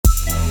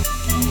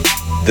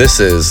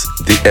This is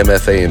the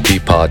MFA&P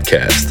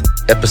podcast,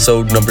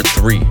 episode number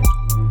 3.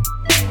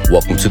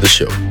 Welcome to the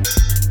show.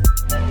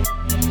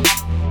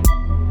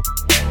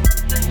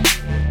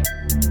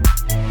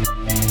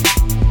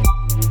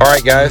 All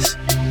right, guys,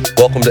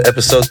 welcome to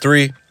episode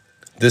 3.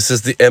 This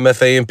is the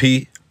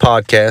MFA&P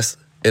podcast,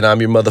 and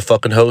I'm your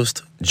motherfucking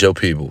host, Joe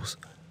Peebles.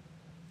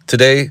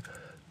 Today,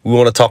 we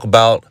want to talk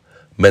about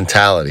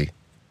mentality.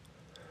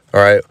 All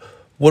right,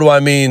 what do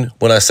I mean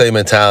when I say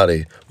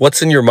mentality?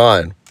 What's in your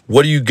mind?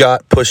 What do you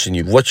got pushing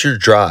you? What's your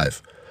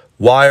drive?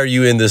 Why are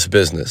you in this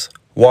business?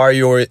 Why are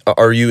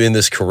you in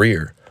this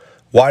career?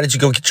 Why did you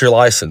go get your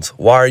license?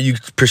 Why are you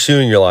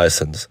pursuing your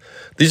license?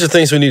 These are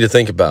things we need to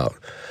think about.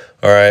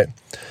 All right.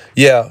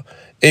 Yeah,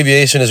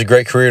 aviation is a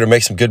great career to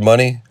make some good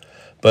money,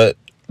 but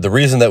the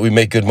reason that we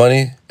make good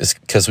money is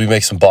because we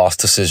make some boss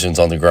decisions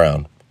on the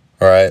ground.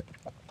 All right.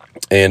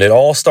 And it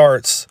all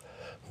starts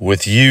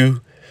with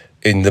you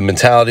and the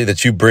mentality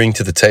that you bring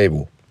to the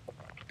table.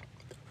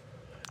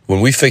 When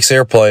we fix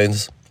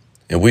airplanes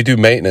and we do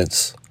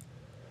maintenance,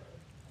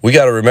 we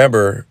got to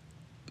remember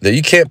that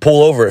you can't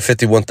pull over at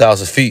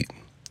 51,000 feet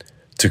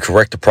to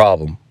correct the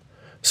problem.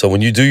 So when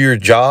you do your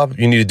job,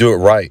 you need to do it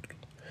right.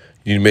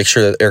 You need to make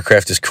sure that the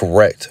aircraft is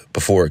correct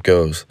before it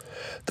goes.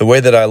 The way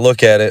that I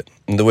look at it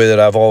and the way that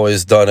I've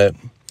always done it,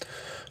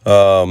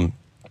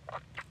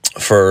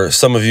 for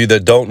some of you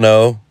that don't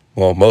know,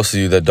 well, most of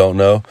you that don't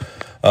know,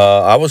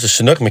 I was a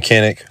Chinook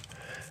mechanic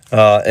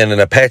and an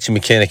Apache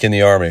mechanic in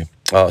the Army.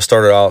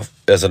 Started off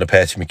as an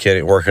Apache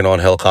mechanic working on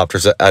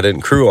helicopters that I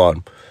didn't crew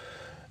on.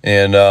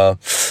 And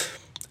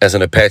as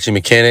an Apache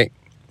mechanic,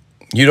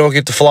 you don't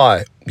get to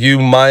fly. You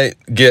might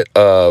get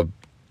a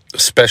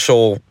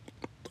special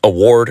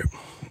award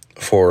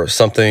for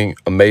something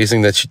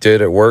amazing that you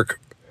did at work.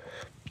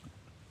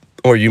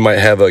 Or you might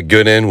have a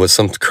good in with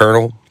some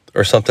colonel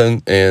or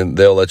something, and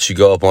they'll let you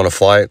go up on a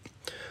flight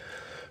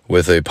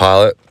with a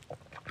pilot.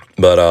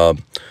 But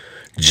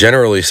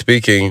generally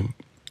speaking,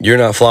 you're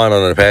not flying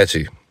on an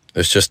Apache.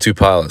 There's just 2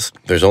 pilots.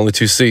 There's only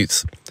 2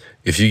 seats.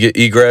 If you get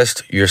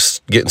egressed, you're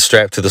getting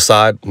strapped to the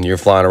side and you're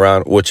flying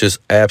around, which is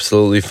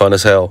absolutely fun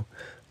as hell.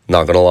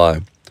 Not going to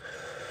lie.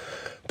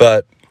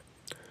 But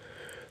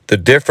the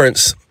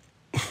difference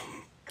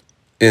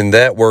in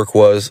that work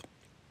was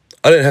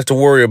I didn't have to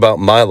worry about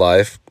my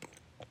life.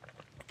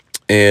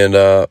 And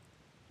I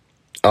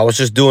was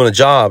just doing a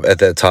job at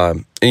that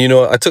time. And you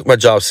know, I took my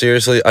job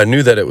seriously. I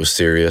knew that it was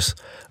serious.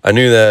 I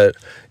knew that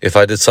if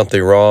I did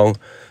something wrong,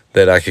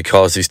 that I could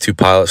cause these 2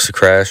 pilots to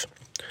crash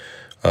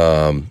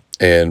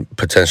and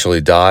potentially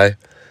die.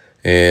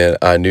 And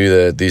I knew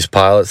that these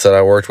pilots that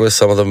I worked with,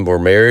 some of them were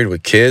married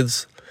with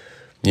kids,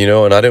 you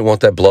know, and I didn't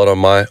want that blood on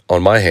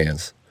my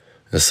hands.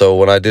 And so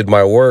when I did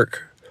my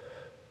work,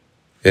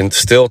 and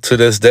still to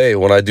this day,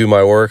 when I do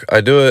my work, I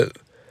do it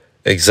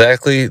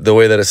exactly the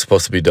way that it's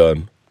supposed to be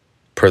done,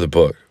 per the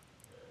book.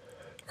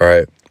 All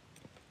right.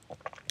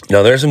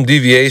 Now, there's some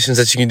deviations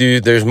that you can do.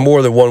 There's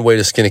more than one way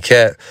to skin a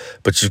cat,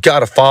 but you've got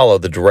to follow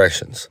the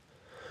directions.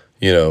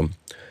 You know,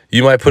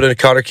 you might put in a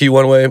cotter key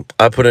one way.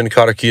 I put in a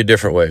cotter key a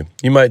different way.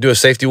 You might do a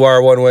safety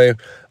wire one way.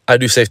 I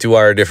do safety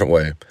wire a different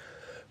way.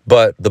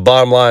 But the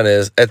bottom line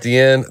is, at the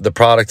end, the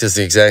product is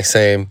the exact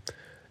same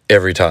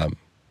every time.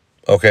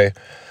 Okay?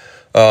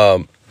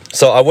 So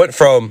I went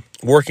from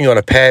working on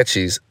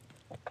Apaches,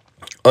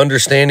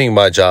 understanding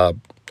my job,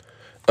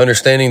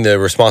 understanding the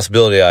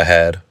responsibility I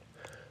had,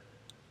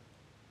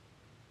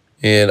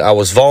 and I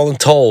was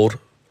voluntold.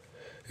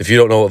 If you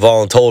don't know what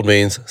voluntold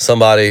means,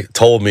 somebody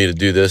told me to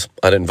do this.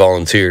 I didn't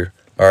volunteer.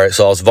 All right,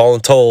 so I was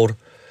voluntold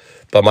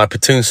by my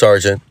platoon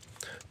sergeant,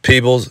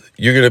 Peebles,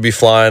 you're going to be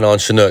flying on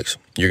Chinooks.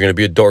 You're going to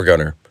be a door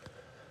gunner.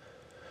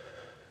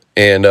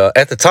 And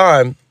at the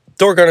time,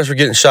 door gunners were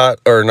getting shot,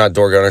 or not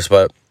door gunners,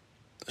 but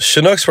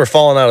Chinooks were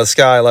falling out of the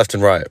sky left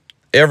and right.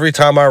 Every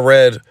time I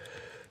read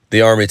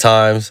the Army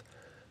Times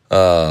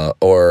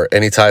or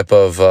any type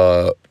of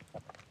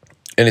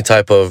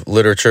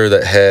literature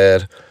that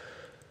had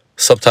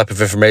some type of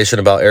information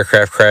about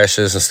aircraft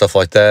crashes and stuff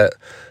like that,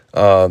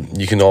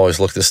 you can always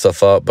look this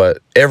stuff up. But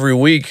every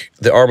week,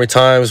 the Army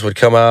Times would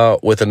come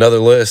out with another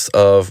list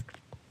of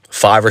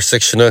 5 or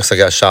 6 Chinooks that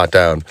got shot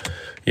down,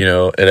 you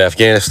know, in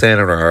Afghanistan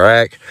or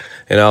Iraq.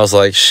 And I was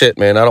like, shit,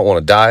 man, I don't want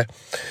to die,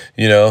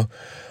 you know.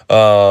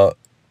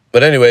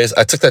 But anyways,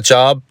 I took that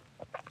job.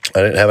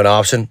 I didn't have an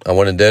option. I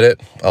went and did it.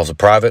 I was a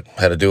private,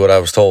 had to do what I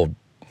was told.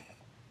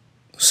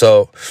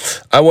 So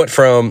I went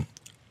from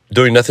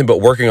doing nothing but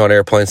working on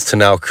airplanes to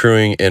now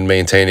crewing and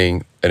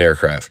maintaining an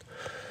aircraft.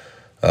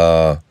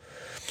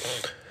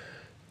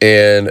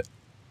 And,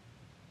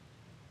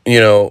 you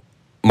know,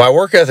 my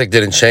work ethic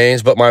didn't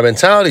change, but my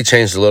mentality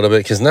changed a little bit,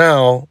 because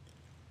now,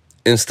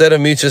 instead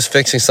of me just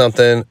fixing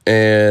something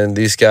and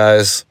these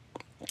guys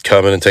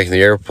coming and taking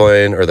the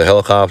airplane or the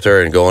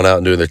helicopter and going out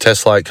and doing their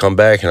test flight, come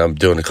back, and I'm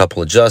doing a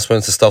couple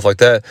adjustments and stuff like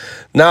that.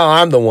 Now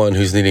I'm the one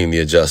who's needing the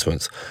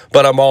adjustments,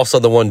 but I'm also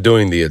the one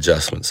doing the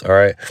adjustments, all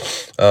right?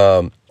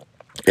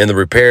 And the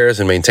repairs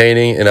and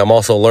maintaining, and I'm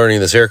also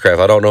learning this aircraft.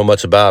 I don't know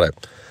much about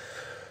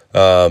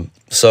it.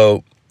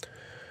 So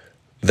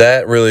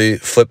that really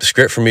flipped the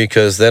script for me,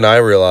 because then I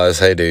realized,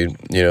 hey, dude,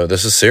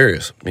 this is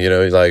serious.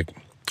 Like,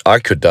 I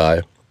could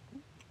die.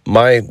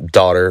 My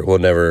daughter will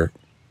never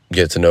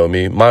get to know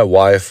me. My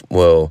wife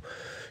will,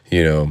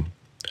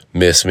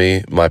 miss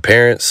me. My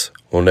parents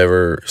will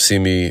never see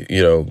me,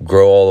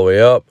 grow all the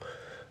way up.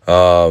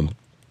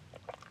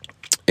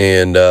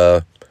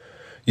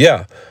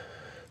 Yeah,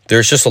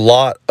 there's just a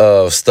lot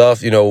of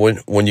stuff,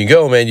 when you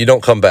go, man, you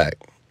don't come back.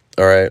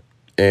 All right.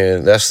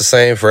 And that's the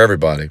same for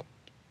everybody.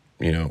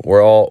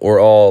 We're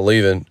all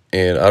leaving,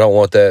 and I don't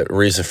want that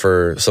reason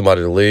for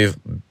somebody to leave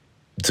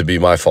to be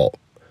my fault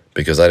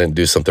because I didn't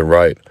do something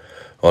right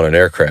on an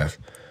aircraft.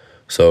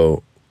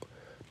 So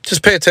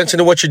just pay attention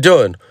to what you're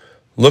doing.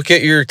 Look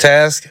at your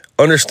task,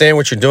 understand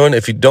what you're doing.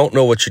 If you don't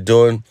know what you're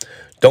doing,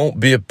 don't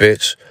be a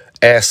bitch.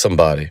 Ask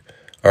somebody,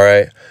 all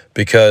right?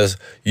 Because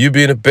you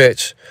being a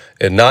bitch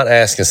and not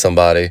asking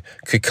somebody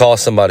could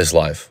cost somebody's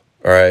life,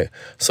 all right?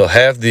 So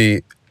have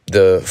the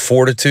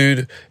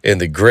fortitude and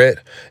the grit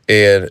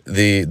and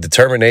the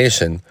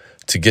determination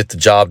to get the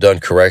job done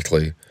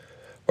correctly,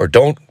 or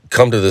don't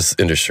come to this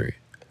industry.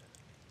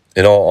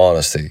 In all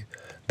honesty,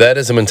 that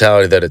is a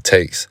mentality that it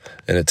takes,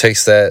 and it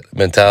takes that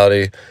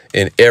mentality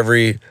in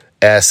every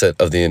asset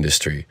of the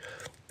industry.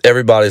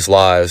 Everybody's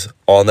lives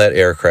on that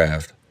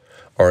aircraft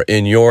are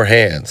in your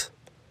hands,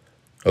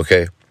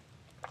 okay?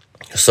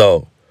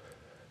 So,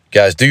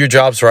 guys, do your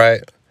jobs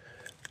right.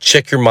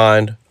 Check your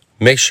mind.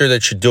 Make sure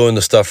that you're doing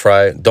the stuff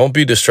right. Don't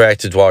be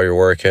distracted while you're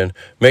working.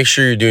 Make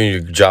sure you're doing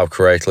your job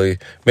correctly.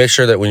 Make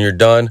sure that when you're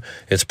done,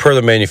 it's per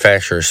the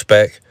manufacturer's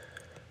spec,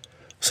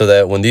 so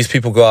that when these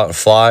people go out and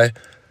fly,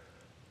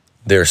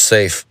 they're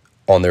safe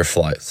on their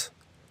flights.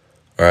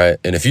 All right?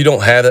 And if you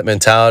don't have that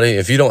mentality,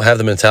 if you don't have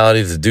the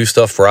mentality to do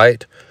stuff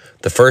right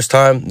the first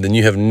time, then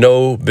you have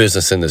no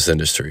business in this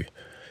industry.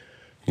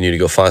 You need to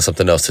go find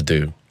something else to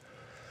do.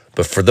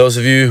 But for those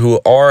of you who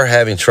are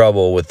having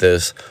trouble with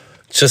this,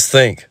 just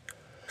think,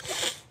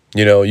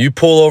 you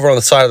pull over on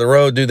the side of the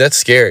road, dude, that's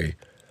scary.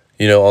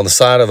 On the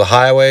side of the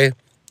highway,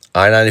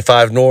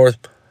 I-95 north,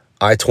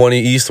 I-20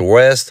 east or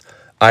west,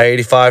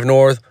 I-85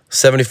 north,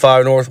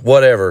 75 north,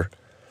 whatever.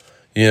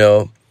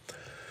 You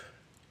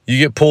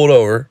get pulled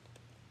over,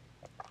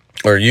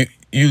 or you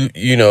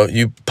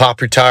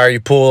pop your tire, you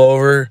pull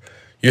over,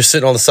 you're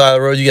sitting on the side of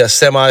the road, you got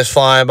semis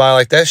flying by,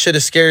 like, that shit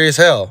is scary as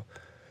hell.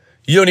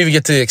 You don't even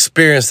get to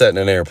experience that in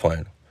an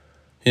airplane.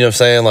 You know what I'm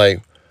saying?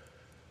 Like,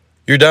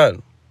 you're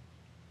done.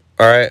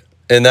 All right?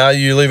 And now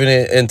you're leaving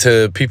it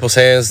into people's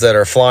hands that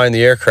are flying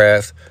the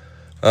aircraft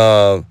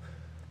to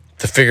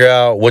figure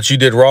out what you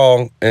did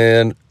wrong,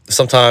 and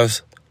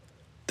sometimes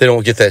they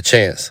don't get that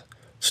chance.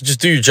 So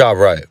just do your job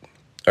right.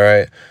 All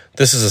right?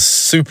 This is a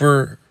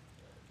super,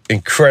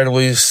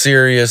 incredibly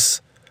serious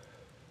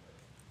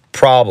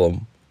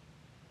problem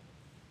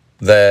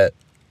that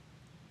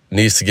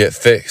needs to get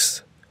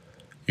fixed.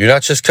 You're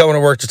not just coming to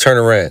work to turn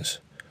a wrench.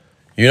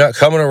 You're not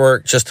coming to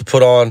work just to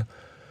put on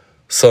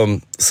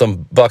some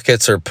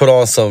buckets or put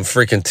on some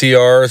freaking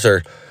TRs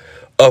or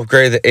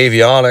upgrade the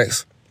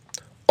avionics.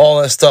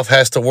 All that stuff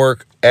has to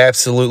work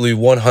absolutely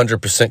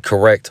 100%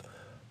 correct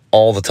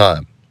all the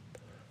time.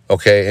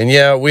 Okay? And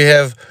yeah, we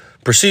have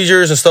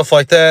procedures and stuff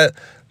like that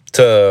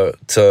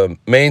to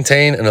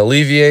maintain and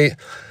alleviate,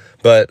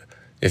 but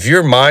if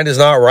your mind is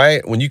not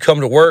right when you come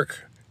to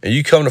work and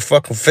you come to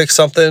fucking fix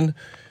something,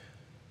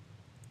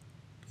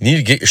 you need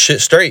to get your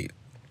shit straight.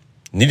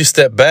 You need to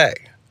step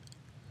back.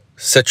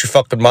 Set your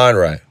fucking mind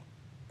right.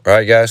 All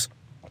right, guys?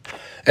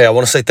 Hey, I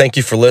want to say thank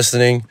you for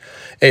listening.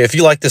 Hey, if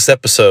you like this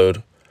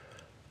episode,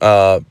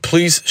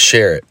 please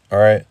share it, all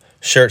right?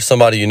 Share it to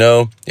somebody you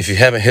know. If you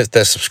haven't hit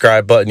that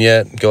subscribe button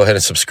yet, go ahead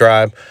and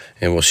subscribe,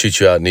 and we'll shoot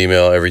you out an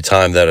email every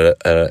time that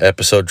an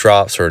episode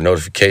drops or a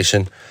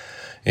notification.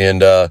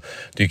 And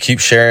do keep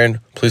sharing.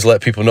 Please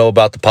let people know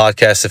about the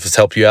podcast if it's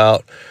helped you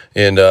out,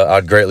 and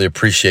I'd greatly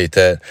appreciate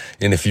that.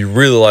 And if you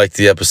really like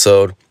the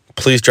episode,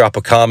 please drop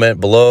a comment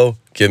below.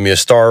 Give me a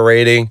star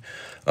rating.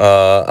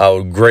 I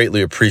would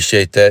greatly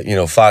appreciate that.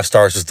 5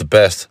 stars is the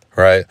best,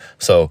 right?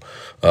 So,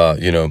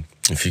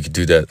 if you could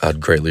do that, I'd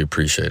greatly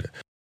appreciate it.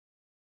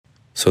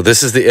 So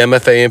this is the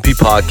MFA&P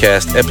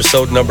podcast,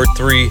 episode number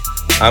 3.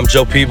 I'm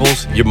Joe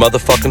Peebles, your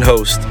motherfucking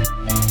host.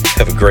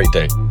 Have a great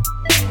day.